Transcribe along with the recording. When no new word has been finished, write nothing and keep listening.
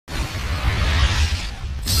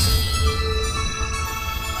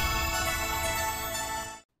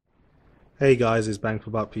Hey guys, it's Bang for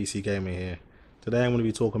Buck PC Gamer here. Today I'm going to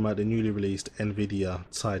be talking about the newly released NVIDIA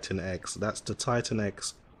Titan X. That's the Titan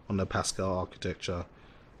X on the Pascal Architecture,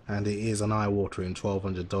 and it is an eye-watering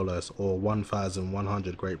 $1,200 or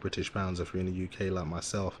 1,100 Great British Pounds if you're in the UK like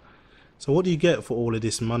myself. So what do you get for all of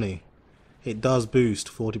this money? It does boost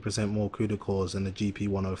 40% more CUDA cores than the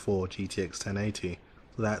GP104 GTX 1080.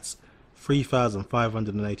 So that's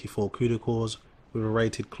 3,584 CUDA cores with a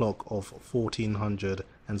rated clock of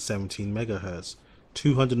 1417 MHz,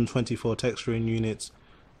 224 texturing units,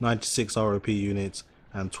 96 ROP units,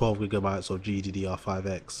 and 12 GB of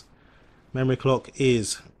GDDR5X. Memory clock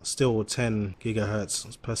is still 10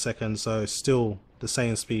 GHz per second, so still the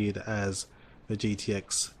same speed as the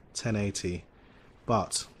GTX 1080,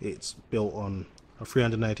 but it's built on a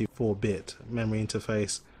 384-bit memory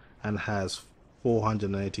interface and has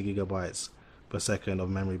 480 GB per second of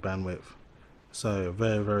memory bandwidth. So a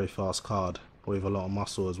very fast card with a lot of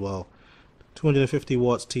muscle as well. 250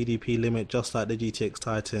 watts TDP limit, just like the GTX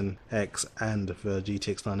Titan X and the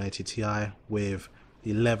GTX 980 Ti, with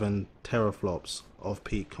 11 teraflops of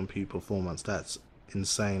peak compute performance. That's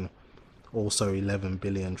insane. Also 11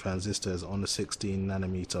 billion transistors on the 16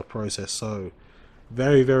 nanometer process. So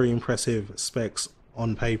very impressive specs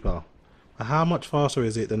on paper. But how much faster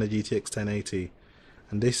is it than the GTX 1080?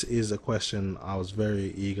 And this is a question I was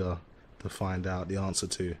very eager to find out the answer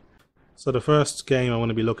to. So the first game I want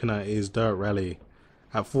to be looking at is Dirt Rally.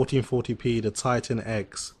 At 1440p, the Titan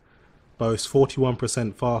X boasts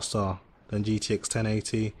 41% faster than GTX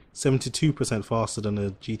 1080, 72% faster than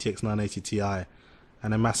the GTX 980 Ti,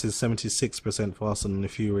 and a massive 76% faster than the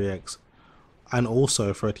Fury X, and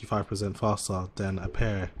also 35% faster than a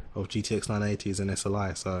pair of GTX 980s in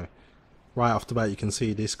SLI. So right off the bat you can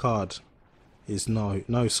see this card is no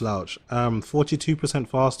slouch. 42%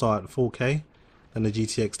 faster at 4K than the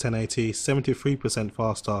GTX 1080, 73%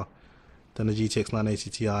 faster than the GTX 980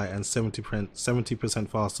 Ti, and 70%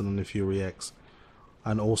 faster than the Fury X,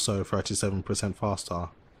 and also 37% faster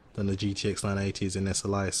than the GTX 980s in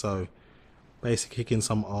SLI. So basically kicking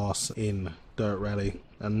some arse in Dirt Rally,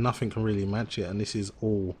 and nothing can really match it, and this is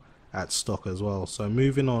all at stock as well. So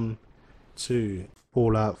moving on to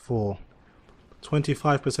Fallout 4.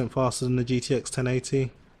 25% faster than the GTX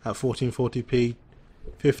 1080 at 1440p,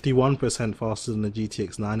 51% faster than the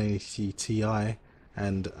GTX 980 Ti,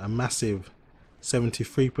 and a massive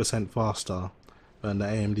 73% faster than the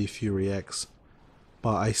AMD Fury X,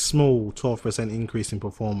 but a small 12% increase in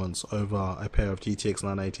performance over a pair of GTX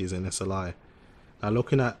 980s in SLI. Now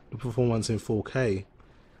looking at the performance in 4K,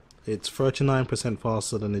 it's 39%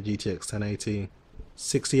 faster than the GTX 1080,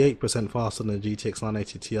 68% faster than the GTX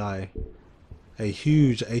 980 Ti, a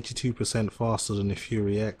huge 82% faster than the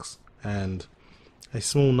Fury X, and a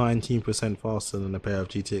small 19% faster than a pair of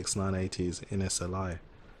GTX 980s in SLI.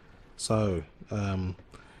 So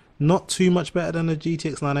not too much better than the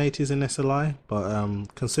GTX 980s in SLI, but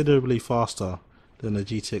considerably faster than the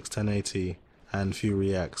GTX 1080 and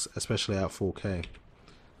Fury X, especially at 4K.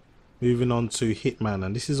 Moving on to Hitman,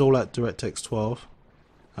 and this is all at DirectX 12.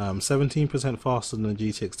 17% faster than the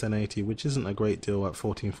GTX 1080, which isn't a great deal at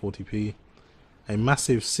 1440p. A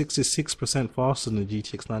massive 66% faster than the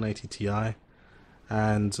GTX 980 Ti,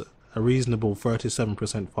 and a reasonable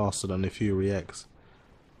 37% faster than the Fury X,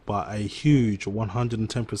 but a huge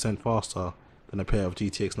 110% faster than a pair of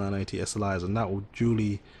GTX 980 SLIs, and that will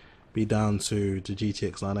duly be down to the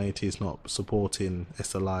GTX 980s not supporting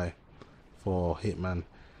SLI for Hitman.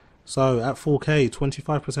 So at 4K,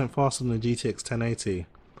 25% faster than the GTX 1080,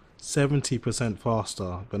 70%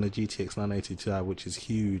 faster than the GTX 980 Ti, which is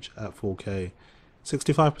huge at 4K,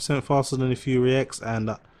 65% faster than the Fury X,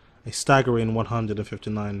 and a staggering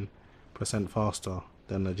 159% faster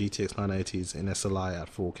than the GTX 980s in SLI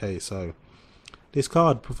at 4K. So this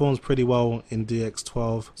card performs pretty well in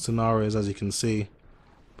DX12 scenarios, as you can see,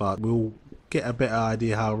 but we'll get a better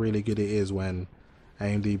idea how really good it is when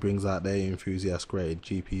AMD brings out their enthusiast grade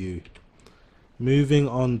GPU. Moving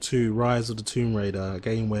on to Rise of the Tomb Raider, a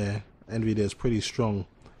game where NVIDIA is pretty strong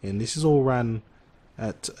in. This is all ran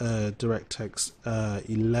at DirectX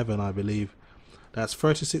 11, I believe. That's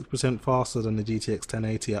 36% faster than the GTX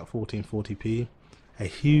 1080 at 1440p, a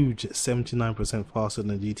huge 79% faster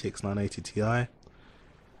than the GTX 980 Ti,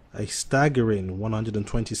 a staggering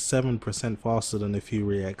 127% faster than the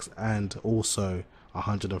Fury X, and also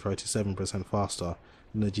 137% faster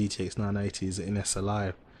than the GTX 980s in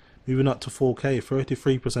SLI. Moving up to 4K,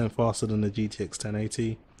 33% faster than the GTX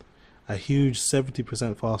 1080, a huge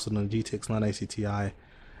 70% faster than the GTX 980 Ti,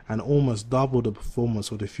 and almost double the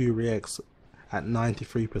performance of the Fury X at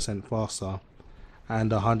 93% faster,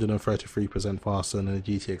 and 133% faster than the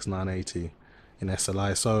GTX 980 in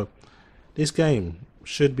SLI. So This game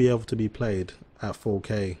should be able to be played at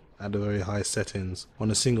 4K at the very high settings on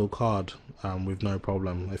a single card with no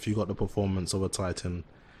problem if you got the performance of a Titan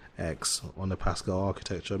X on the Pascal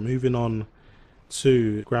architecture. Moving on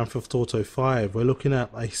to Grand Theft Auto 5, we're looking at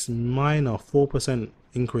a minor 4%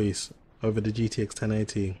 increase over the GTX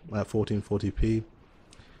 1080 at 1440p,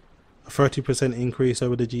 a 30% increase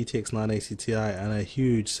over the GTX 980 Ti, and a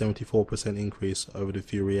huge 74% increase over the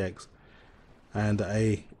Fury X, and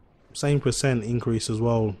a same percent increase as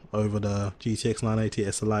well over the GTX 980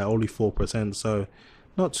 SLI, only 4%, so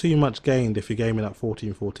not too much gained if you're gaming at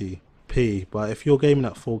 1440p, but if you're gaming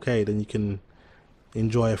at 4K, then you can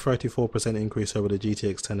enjoy a 34% increase over the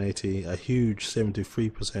GTX 1080, a huge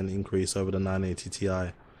 73% increase over the 980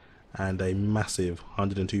 Ti, and a massive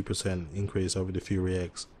 102% increase over the Fury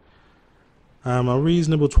X. A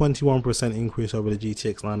reasonable 21% increase over the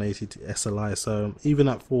GTX 980 SLI, so even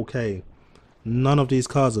at 4K, none of these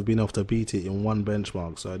cards have been able to beat it in one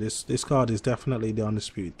benchmark, so this card is definitely the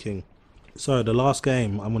undisputed king. So the last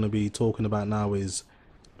game I'm going to be talking about now is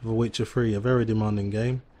The Witcher 3, a very demanding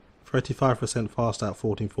game. 35% faster at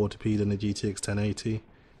 1440p than the GTX 1080,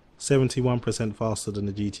 71% faster than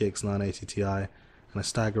the GTX 980 Ti, and a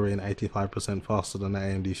staggering 85% faster than the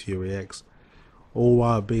AMD Fury X, all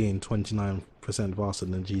while being 29% faster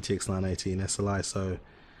than the GTX 980 in SLI, so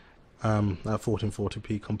at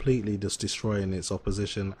 1440p, completely just destroying its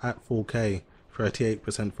opposition. At 4K,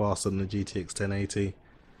 38% faster than the GTX 1080,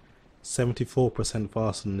 74%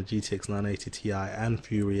 faster than the GTX 980 Ti and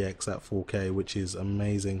Fury X at 4K, which is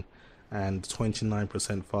amazing, and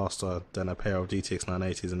 29% faster than a pair of GTX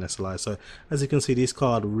 980s and SLI. So as you can see, this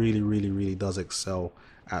card really does excel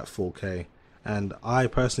at 4K, and I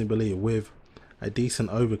personally believe with a decent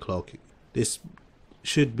overclock, this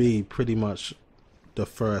should be pretty much the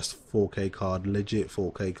first 4K card, legit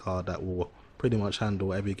 4K card, that will pretty much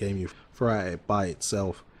handle every game you throw at it by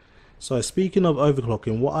itself. So speaking of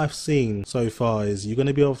overclocking, what I've seen so far is you're going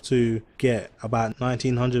to be able to get about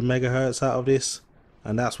 1900 megahertz out of this,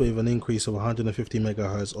 and that's with an increase of 150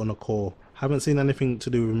 megahertz on a core. Haven't seen anything to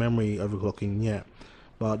do with memory overclocking yet,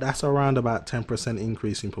 but that's around about 10%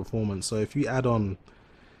 increase in performance. So if you add on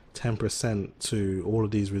 10% to all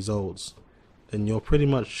of these results, then you're pretty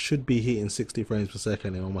much should be hitting 60 frames per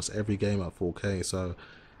second in almost every game at 4K. So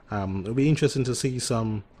it'll be interesting to see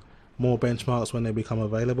some more benchmarks when they become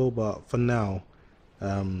available, but for now,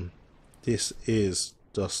 this is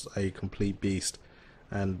just a complete beast,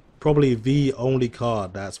 and probably the only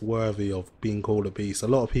card that's worthy of being called a beast. A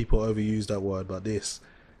lot of people overuse that word, but this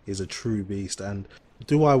is a true beast. And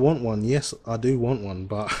do I want one? Yes, I do want one,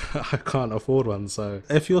 but I can't afford one. So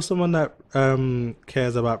if you're someone that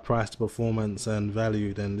cares about price to performance and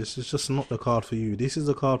value, then this is just not the card for you. This is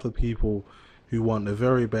a card for people who want the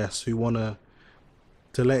very best, who want to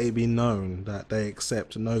let it be known that they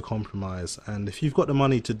accept no compromise. And if you've got the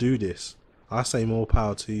money to do this, I say more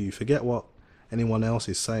power to you. Forget what anyone else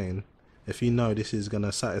is saying. If you know this is going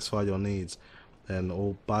to satisfy your needs,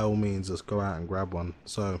 then by all means just go out and grab one.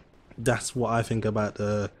 So that's what I think about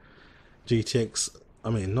the GTX,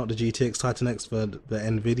 not the GTX Titan X, but the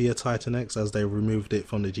NVIDIA Titan X, as they removed it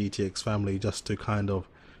from the GTX family just to kind of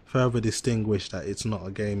further distinguish that it's not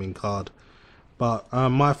a gaming card. But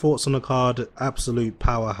my thoughts on the card: absolute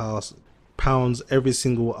powerhouse, pounds every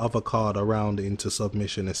single other card around into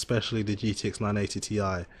submission, especially the GTX 980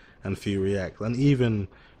 Ti and Fury X, and even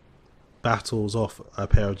battles off a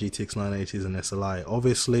pair of GTX 980s and SLI.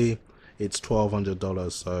 Obviously it's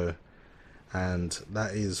 $1,200, so, and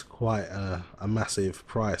that is quite a massive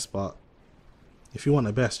price, but if you want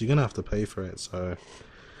the best, you're gonna have to pay for it. So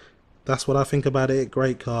that's what I think about it.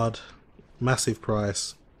 Great card, massive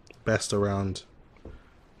price, best around.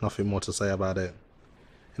 Nothing more to say about it.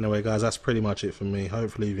 Anyway guys, that's pretty much it for me.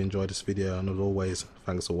 Hopefully you've enjoyed this video, and as always,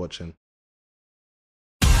 thanks for watching.